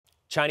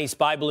Chinese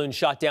spy balloon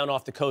shot down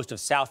off the coast of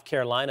South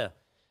Carolina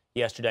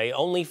yesterday.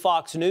 Only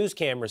Fox News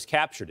cameras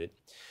captured it.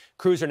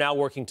 Crews are now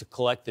working to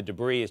collect the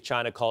debris as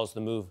China calls the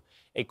move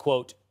a,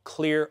 quote,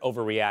 clear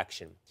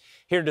overreaction.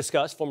 Here to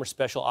discuss, former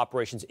Special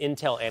Operations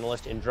Intel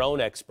Analyst and drone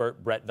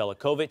expert Brett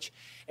Velicovich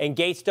and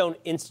Gatestone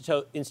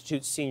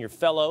Institute Senior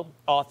Fellow,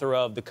 author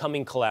of The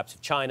Coming Collapse of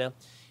China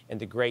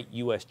and the Great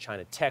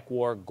U.S.-China Tech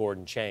War,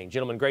 Gordon Chang.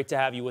 Gentlemen, great to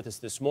have you with us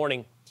this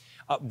morning.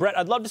 Brett,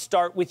 I'd love to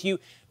start with you.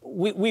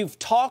 We've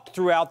talked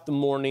throughout the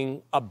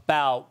morning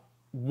about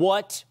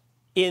what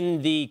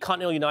in the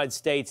continental United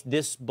States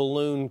this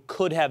balloon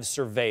could have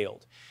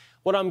surveilled.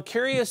 What I'm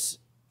curious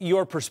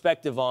your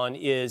perspective on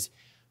is,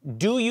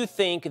 do you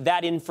think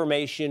that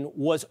information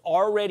was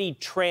already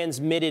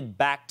transmitted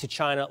back to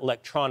China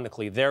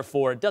electronically?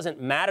 Therefore, it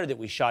doesn't matter that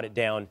we shot it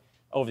down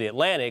over the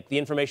Atlantic. The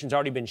information's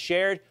already been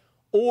shared.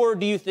 Or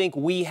do you think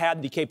we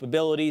had the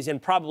capabilities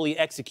and probably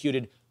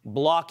executed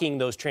blocking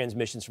those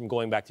transmissions from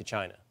going back to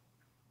China?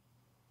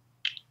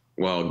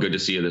 Well, good to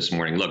see you this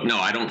morning. Look, no,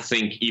 I don't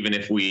think even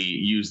if we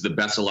use the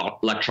best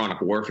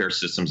electronic warfare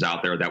systems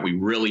out there that we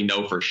really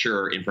know for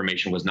sure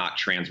information was not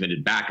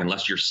transmitted back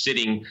unless you're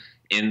sitting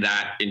in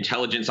that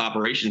intelligence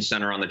operations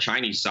center on the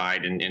Chinese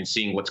side and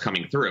seeing what's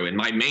coming through. And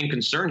my main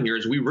concern here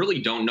is we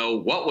really don't know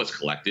what was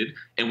collected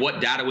and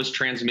what data was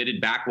transmitted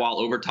back while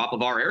over top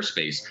of our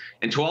airspace.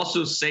 And to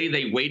also say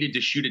they waited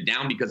to shoot it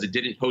down because it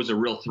didn't pose a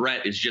real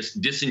threat is just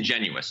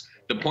disingenuous.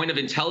 The point of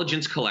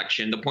intelligence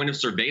collection, the point of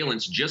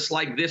surveillance, just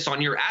like this on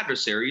your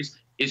adversaries,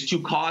 is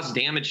to cause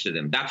damage to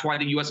them. That's why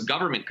the U.S.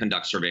 government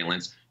conducts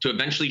surveillance, to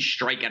eventually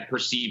strike at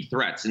perceived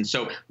threats. And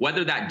so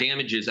whether that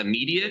damage is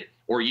immediate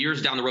or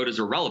years down the road is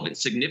irrelevant.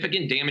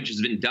 Significant damage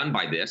has been done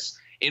by this.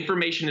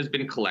 Information has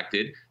been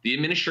collected. The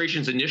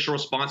administration's initial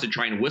response to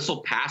try and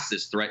whistle past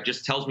this threat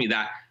just tells me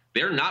that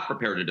they're not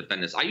prepared to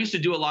defend this. I used to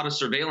do a lot of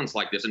surveillance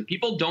like this, and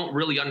people don't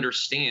really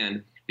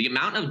understand the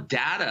amount of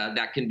data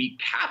that can be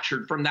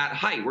captured from that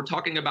height. We're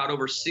talking about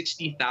over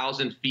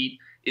 60,000 feet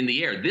in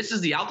the air. This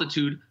is the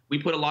altitude we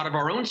put a lot of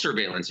our own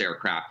surveillance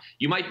aircraft.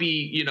 You might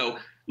be,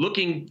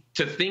 looking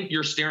to think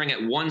you're staring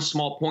at one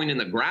small point in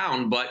the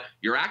ground, but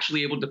you're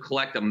actually able to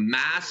collect a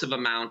massive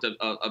amount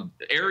of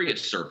area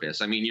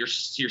surface. I mean, you're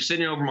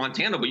sitting over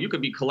Montana, but you could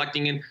be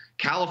collecting in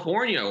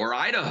California or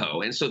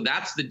Idaho. And so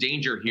that's the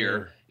danger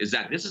here, is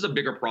that this is a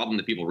bigger problem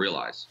than people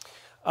realize.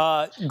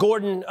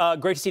 Gordon,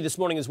 great to see you this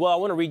morning as well. I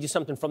want to read you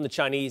something from the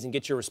Chinese and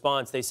get your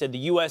response. They said the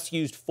U.S.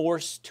 used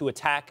force to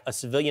attack a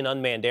civilian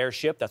unmanned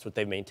airship. That's what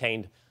they've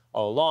maintained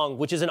all along,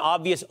 which is an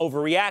obvious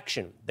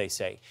overreaction, they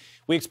say.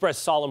 We express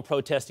solemn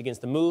protest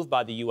against the move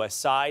by the U.S.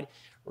 side.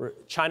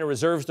 China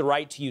reserves the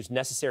right to use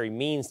necessary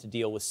means to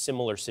deal with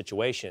similar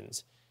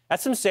situations.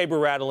 That's some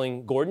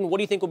saber-rattling, Gordon. What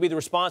do you think will be the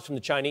response from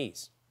the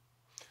Chinese?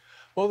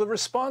 Well, the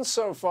response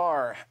so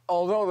far,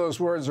 although those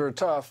words are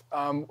tough,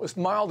 was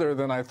milder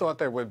than I thought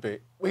they would be.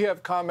 We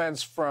have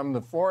comments from the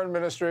Foreign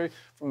Ministry,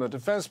 from the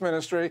Defense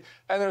Ministry,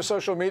 and their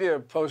social media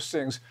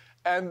postings.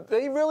 And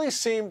they really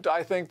seemed,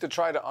 I think, to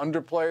try to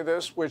underplay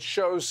this, which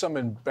shows some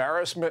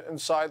embarrassment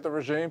inside the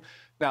regime.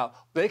 Now,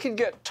 they can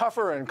get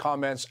tougher in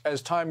comments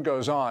as time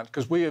goes on,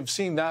 because we have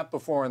seen that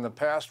before in the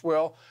past,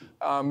 Will.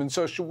 And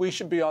so we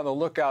should be on the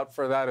lookout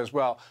for that as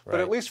well. Right.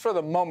 But at least for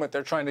the moment,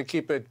 they're trying to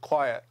keep it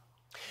quiet.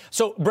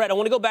 So, Brett, I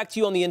want to go back to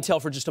you on the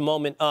intel for just a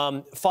moment.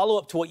 Follow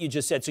up to what you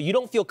just said. So you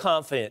don't feel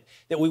confident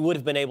that we would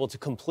have been able to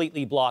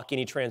completely block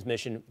any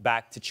transmission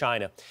back to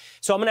China.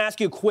 So I'm going to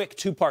ask you a quick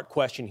two-part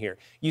question here.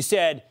 You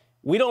said,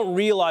 we don't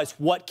realize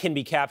what can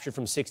be captured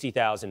from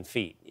 60,000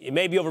 feet. It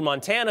may be over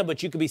Montana,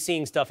 but you could be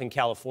seeing stuff in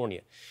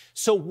California.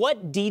 So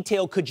what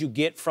detail could you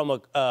get from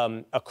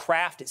a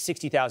craft at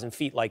 60,000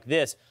 feet like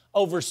this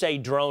over, say,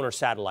 drone or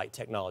satellite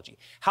technology?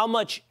 How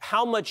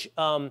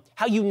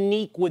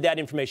unique would that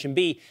information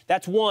be?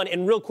 That's one.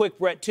 And real quick,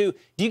 Brett, two,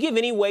 do you give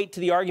any weight to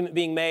the argument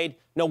being made?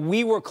 No,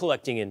 we were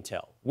collecting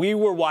intel. We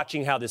were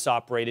watching how this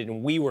operated,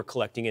 and we were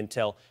collecting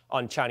intel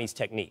on Chinese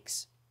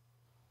techniques.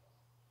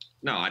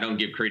 No, I don't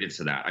give credence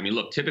to that. I mean,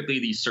 look, typically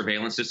these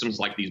surveillance systems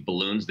like these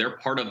balloons, they're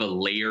part of a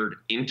layered,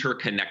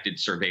 interconnected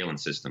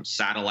surveillance system.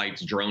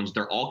 Satellites, drones,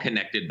 they're all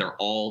connected. They're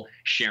all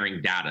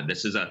sharing data.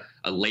 This is a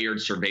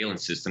layered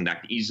surveillance system that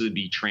could easily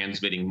be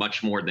transmitting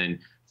much more than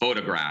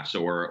photographs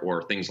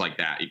or things like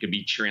that. It could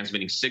be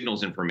transmitting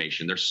signals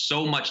information. There's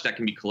so much that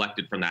can be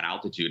collected from that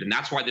altitude. And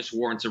that's why this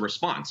warrants a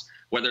response,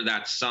 whether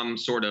that's some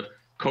sort of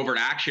covert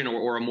action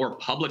or a more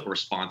public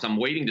response. I'm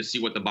waiting to see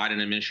what the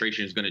Biden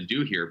administration is going to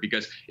do here,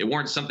 because it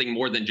warrants something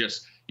more than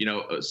just,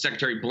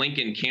 Secretary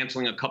Blinken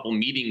canceling a couple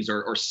meetings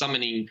or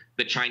summoning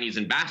the Chinese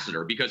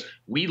ambassador, because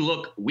we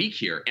look weak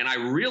here. And I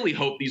really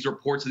hope these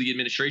reports of the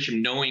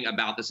administration knowing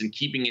about this and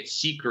keeping it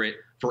secret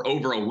for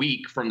over a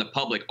week from the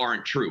public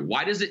aren't true.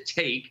 Why does it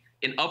take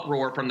an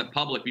uproar from the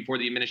public before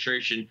the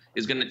administration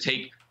is going to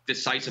take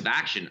decisive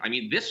action? I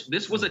mean,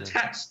 this was a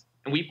test,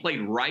 and we played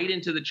right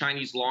into the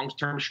Chinese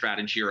long-term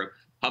strategy of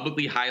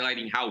publicly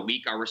highlighting how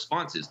weak our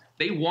response is.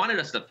 They wanted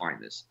us to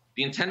find this.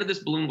 The intent of this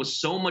balloon was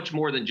so much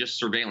more than just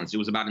surveillance. It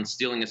was about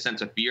instilling a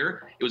sense of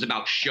fear. It was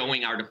about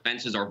showing our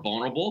defenses are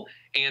vulnerable.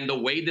 And the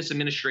way this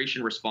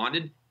administration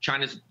responded,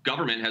 China's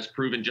government has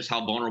proven just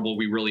how vulnerable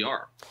we really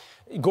are.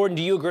 Gordon,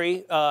 do you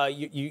agree?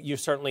 You're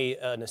certainly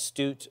an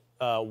astute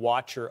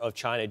watcher of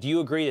China. Do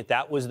you agree that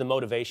that was the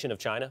motivation of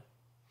China?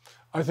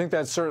 I think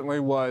that certainly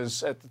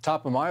was at the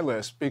top of my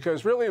list,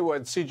 because really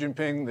what Xi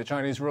Jinping, the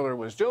Chinese ruler,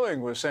 was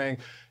doing was saying,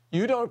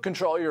 you don't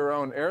control your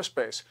own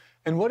airspace.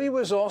 And what he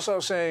was also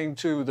saying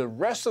to the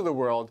rest of the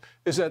world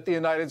is that the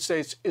United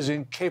States is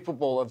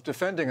incapable of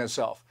defending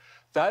itself.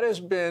 That has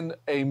been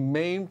a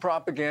main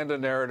propaganda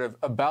narrative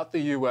about the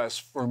U.S.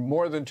 for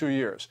more than 2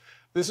 years.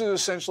 This has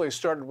essentially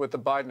started with the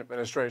Biden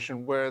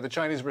administration, where the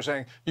Chinese were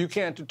saying, you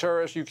can't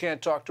deter us, you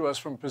can't talk to us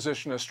from a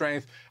position of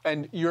strength,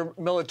 and your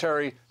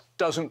military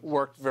doesn't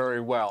work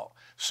very well.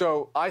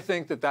 So I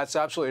think that that's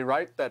absolutely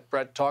right that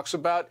Brett talks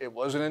about. It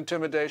was an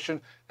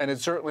intimidation, and it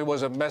certainly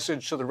was a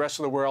message to the rest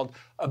of the world.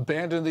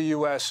 Abandon the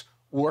U.S.,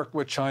 work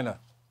with China.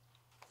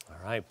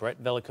 All right,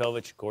 Brett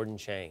Velicovich, Gordon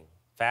Chang.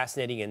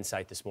 Fascinating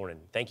insight this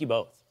morning. Thank you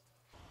both.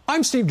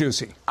 I'm Steve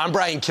Doocy. I'm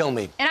Brian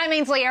Kilmeade. And I'm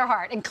Ainsley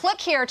Earhart. And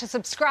click here to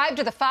subscribe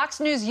to the Fox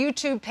News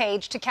YouTube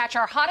page to catch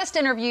our hottest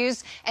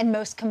interviews and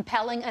most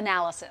compelling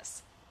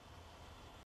analysis.